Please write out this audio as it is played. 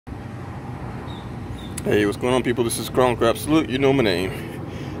Hey, what's going on, people? This is Chronicle Absolute. You know my name.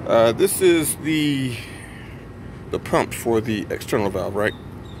 This is the pump for the external valve, right?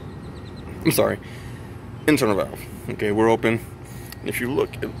 I'm sorry, internal valve. Okay, we're open. If you look,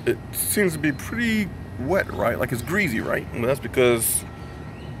 it seems to be pretty wet, right? Like it's greasy, right? And that's because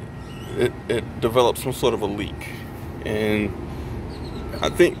it developed some sort of a leak. And I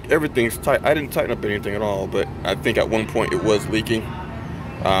think everything's tight. I didn't tighten up anything at all, but I think at one point it was leaking.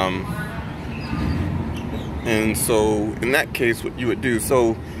 And so in that case, what you would do,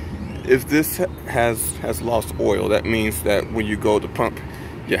 so if this has lost oil, that means that when you go to pump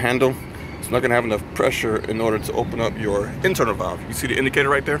your handle, it's not going to have enough pressure in order to open up your internal valve. You see the indicator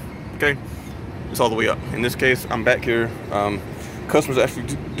right there? Okay, it's all the way up. In this case, I'm back here. Customers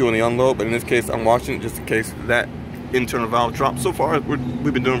actually doing the unload, but in this case, I'm watching it just in case that internal valve drops. So far,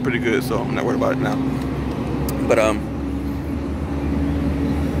 we've been doing pretty good, so I'm not worried about it now. But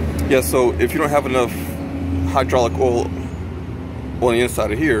yeah. So if you don't have enough hydraulic oil on the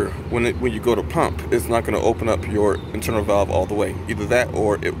inside of here, when you go to pump, it's not going to open up your internal valve all the way. Either that,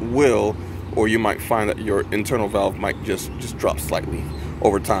 or it will, or you might find that your internal valve might just drop slightly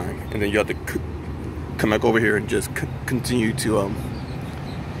over time, and then you have to come back over here and just continue to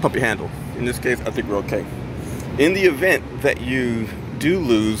pump your handle. In this case, I think we're okay. In the event that you do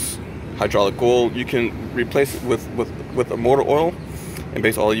lose hydraulic oil, you can replace it with a motor oil. And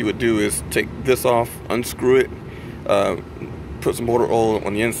basically all you would do is take this off, unscrew it, put some motor oil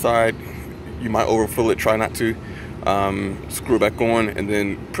on the inside. You might overfill it, try not to. Screw it back on and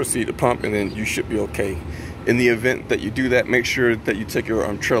then proceed to pump, and then you should be okay. In the event that you do that, make sure that you take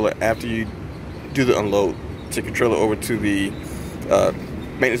your trailer after you do the unload. Take your trailer over to the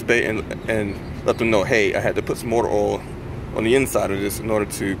maintenance bay and let them know, hey, I had to put some motor oil on the inside of this in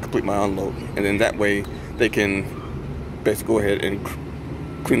order to complete my unload. And then that way they can basically go ahead and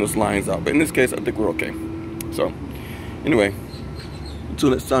clean those lines out. But in this case, I think we're okay. So anyway, until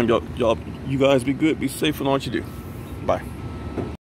next time, you guys be good, be safe in all what you do. Bye.